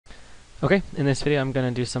Okay, in this video I'm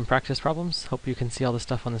going to do some practice problems. Hope you can see all the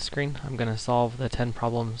stuff on the screen. I'm going to solve the 10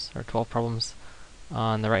 problems or 12 problems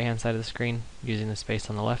on the right hand side of the screen using the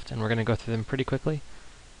space on the left, and we're going to go through them pretty quickly.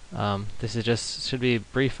 This is just should be a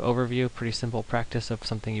brief overview, pretty simple practice of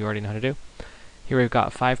something you already know how to do. Here we've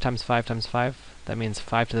got 5 times 5 times 5. That means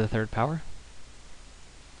 5 to the third power.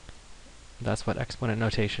 That's what exponent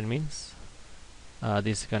notation means.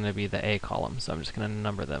 These are going to be the A column, so I'm just going to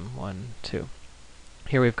number them 1, 2.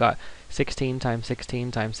 Here we've got 16 times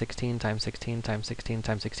 16 times 16 times 16 times 16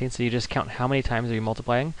 times 16. So you just count how many times are you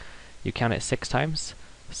multiplying. You count it 6 times.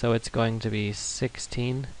 So it's going to be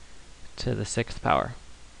 16 to the 6th power.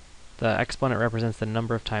 The exponent represents the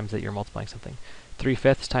number of times that you're multiplying something.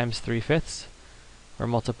 3/5 times 3/5. We're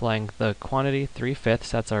multiplying the quantity 3/5,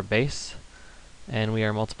 that's our base. And we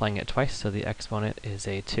are multiplying it twice, so the exponent is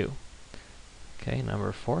a 2. Okay,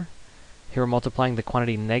 number 4. Here we're multiplying the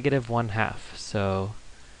quantity -1/2. So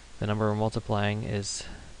the number we're multiplying is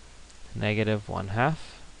 -1/2.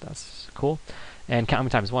 That's cool. And count how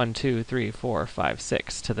many times. 1, 2, 3, 4, 5,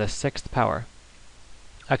 6 to the 6th power.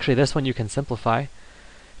 Actually, this one you can simplify.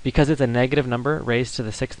 Because it's a negative number raised to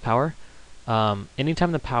the 6th power,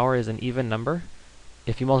 anytime the power is an even number,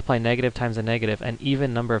 if you multiply negative times a negative, an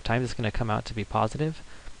even number of times, it's going to come out to be positive.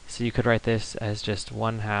 So you could write this as just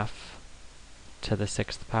 1/2 to the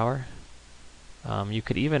 6th power. You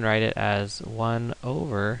could even write it as 1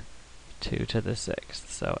 over 2 to the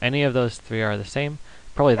 6th. So any of those three are the same.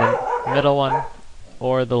 Probably the middle one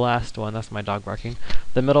or the last one. That's my dog barking.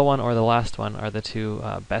 The middle one or the last one are the two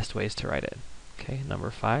best ways to write it. Okay,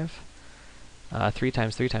 number 5. 3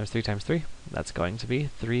 times 3 times 3 times 3. That's going to be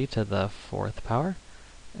 3 to the 4th power.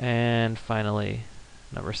 And finally,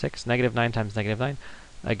 number 6. -9 times -9.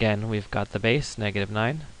 Again, we've got the base,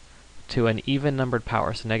 -9, to an even numbered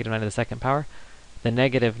power. So -9 to the 2nd power. The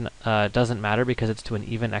negative doesn't matter because it's to an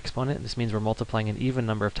even exponent. This means we're multiplying an even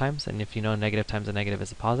number of times, and if you know negative times a negative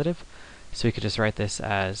is a positive, so we could just write this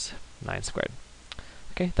as 9 squared.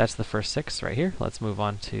 Okay, that's the first 6 right here. Let's move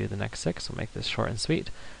on to the next 6. We'll make this short and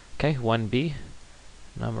sweet. Okay, 1b,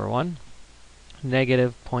 number 1,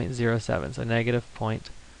 -0.07. So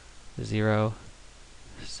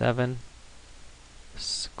 -0.07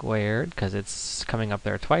 squared, because it's coming up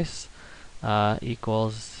there twice,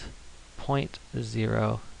 equals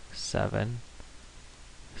 0.07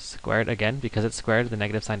 squared. Again, because it's squared, the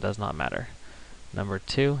negative sign does not matter. Number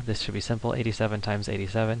 2, this should be simple. 87 times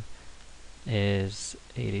 87 is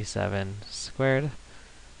 87 squared.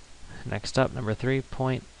 Next up, number 3,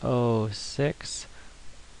 0.06.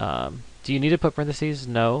 Do you need to put parentheses?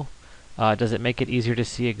 No. Does it make it easier to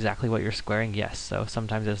see exactly what you're squaring? Yes. So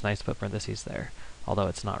sometimes it's nice to put parentheses there, although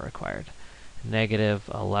it's not required.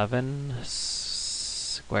 -11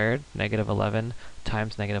 squared, -11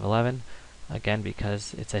 times -11, again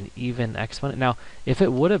because it's an even exponent. Now, if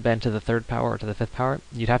it would have been to the 3rd power or to the 5th power,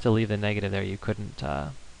 you'd have to leave the negative there. You couldn't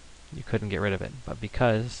get rid of it. But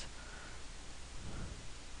because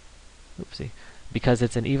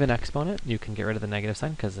it's an even exponent, you can get rid of the negative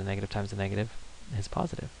sign because the negative times the negative is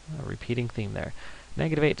positive. A repeating theme there.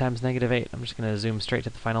 -8 times -8. I'm just going to zoom straight to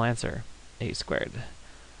the final answer. 8 squared.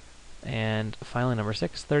 And finally, number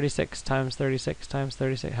 6, 36 times 36 times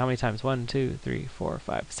 36. How many times? 1, 2, 3, 4,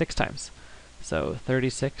 5, 6 times. So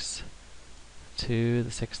 36 to the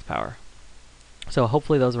 6th power. So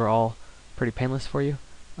hopefully those were all pretty painless for you.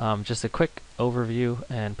 Just a quick overview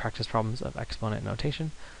and practice problems of exponent notation.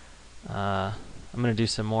 I'm going to do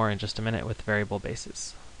some more in just a minute with variable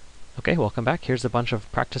bases. Okay, welcome back. Here's a bunch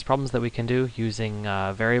of practice problems that we can do using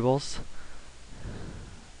variable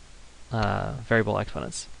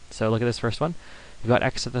exponents. So look at this first one. You've got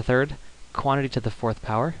x to the 3rd, quantity to the 4th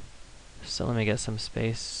power. So let me get some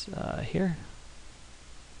space here.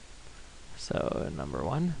 So number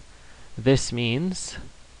 1. This means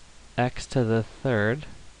x to the 3rd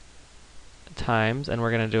times, and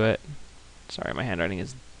we're going to do it, sorry, my handwriting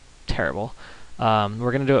is terrible.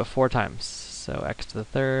 We're going to do it 4 times. So x to the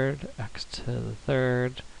 3rd, x to the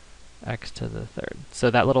 3rd, x to the 3rd.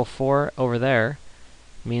 So that little 4 over there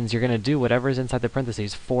means you're going to do whatever is inside the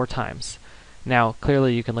parentheses 4 times. Now,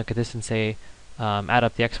 clearly you can look at this and say, add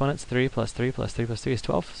up the exponents. 3 plus 3 plus 3 plus 3 is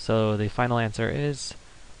 12. So the final answer is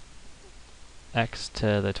x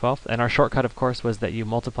to the 12th. And our shortcut, of course, was that you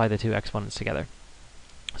multiply the two exponents together.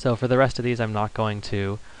 So for the rest of these, I'm not going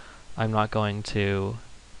to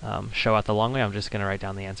show out the long way. I'm just going to write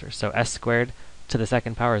down the answer. So s squared to the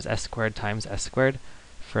 2nd power is s squared times s squared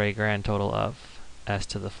for a grand total of s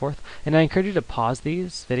to the 4th. And I encourage you to pause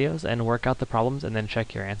these videos and work out the problems and then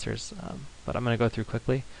check your answers. But I'm going to go through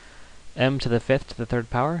quickly. M to the 5th to the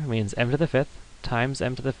 3rd power means m to the 5th times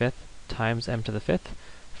m to the 5th times m to the 5th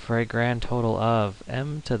for a grand total of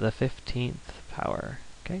m to the 15th power.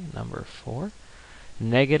 Okay, number 4.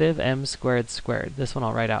 Negative m squared squared. This one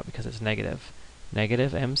I'll write out because it's negative.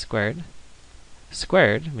 Negative m squared.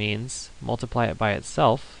 Squared means multiply it by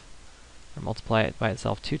itself, or multiply it by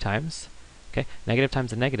itself 2 times. Okay, negative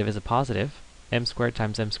times a negative is a positive. M squared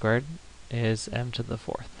times m squared is m to the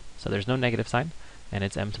 4th. So there's no negative sign, and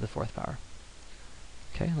it's m to the 4th power.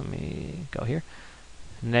 Okay, let me go here.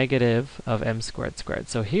 Negative of m squared squared.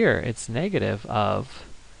 So here it's negative of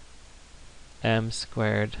m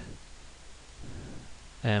squared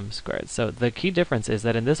m squared. So the key difference is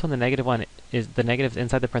that in this one, the negative one is the negative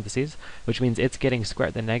inside the parentheses, which means it's getting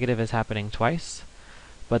squared. The negative is happening twice,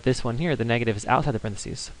 but this one here, the negative is outside the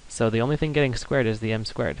parentheses. So the only thing getting squared is the m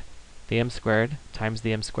squared. The m squared times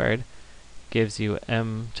the m squared gives you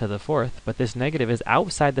m to the 4th, but this negative is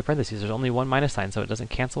outside the parentheses. There's only one minus sign, so it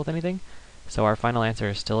doesn't cancel with anything. So our final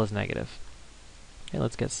answer still is negative. Okay,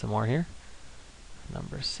 let's get some more here.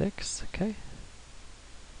 Number 6, okay.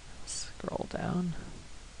 Scroll down.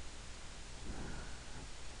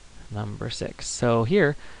 Number 6. So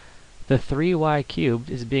here, the 3y cubed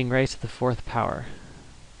is being raised to the 4th power.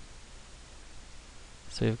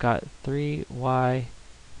 So we've got 3y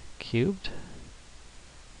cubed.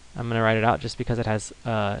 I'm going to write it out just because it has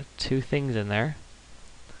 2 things in there.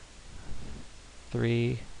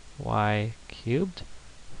 3y cubed,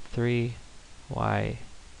 3y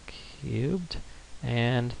cubed,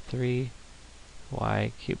 and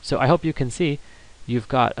 3y cubed. So I hope you can see you've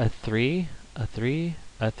got a 3, a 3,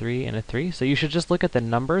 a 3, and a 3. So you should just look at the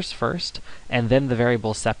numbers first, and then the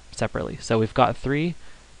variables separately. So we've got 3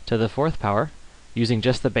 to the 4th power, using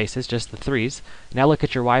just the bases, just the 3's. Now look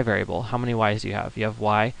at your y variable. How many y's do you have? You have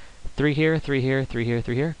y, 3 here, 3 here, 3 here,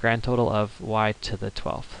 3 here. Grand total of y to the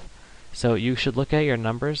 12th. So you should look at your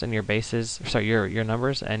numbers and your bases, sorry, your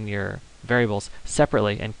numbers and your variables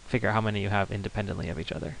separately and figure out how many you have independently of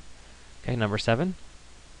each other. Okay, number 7.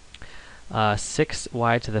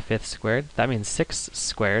 6y to the 5th squared. That means 6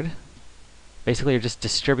 squared. Basically, you're just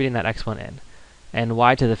distributing that exponent in. And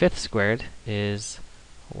y to the 5th squared is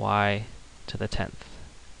y to the 10th.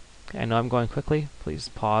 Okay, I know I'm going quickly. Please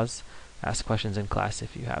pause. Ask questions in class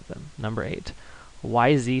if you have them. Number 8.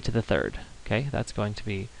 yz to the 3rd. Okay, that's going to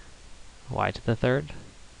be y to the 3rd,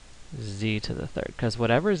 z to the 3rd. Because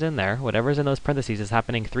whatever's in there, whatever's in those parentheses is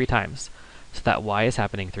happening 3 times. So that y is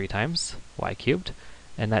happening 3 times, y cubed.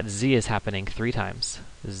 And that z is happening 3 times,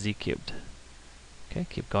 z cubed. Okay,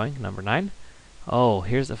 keep going. Number 9. Oh,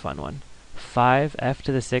 here's a fun one. 5f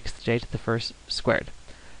to the 6th, j to the 1st squared.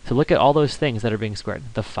 So look at all those things that are being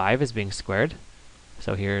squared. The 5 is being squared.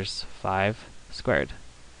 So here's 5 squared.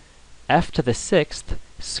 F to the 6th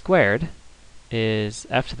squared is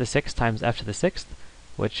f to the 6th times f to the 6th,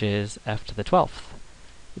 which is f to the 12th.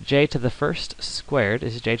 J to the 1st squared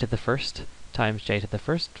is j to the 1st times j to the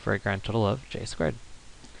 1st for a grand total of j squared.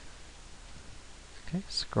 Okay,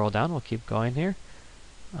 scroll down. We'll keep going here.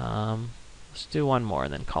 Let's do one more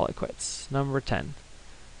and then call it quits. Number 10.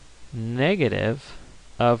 Negative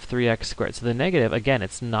of 3x squared. So the negative, again,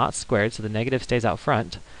 it's not squared, so the negative stays out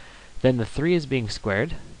front. Then the 3 is being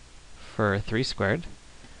squared for 3 squared.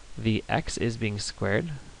 The x is being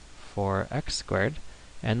squared for x squared.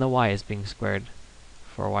 And the y is being squared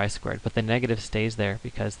for y squared. But the negative stays there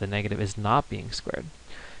because the negative is not being squared.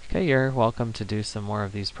 Okay, you're welcome to do some more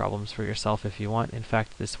of these problems for yourself if you want. In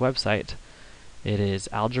fact, this website, it is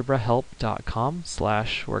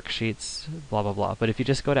algebrahelp.com/worksheets, blah, blah, blah. But if you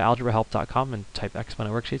just go to algebrahelp.com and type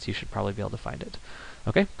exponent worksheets, you should probably be able to find it.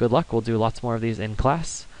 Okay, good luck. We'll do lots more of these in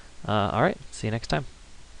class. All right, see you next time.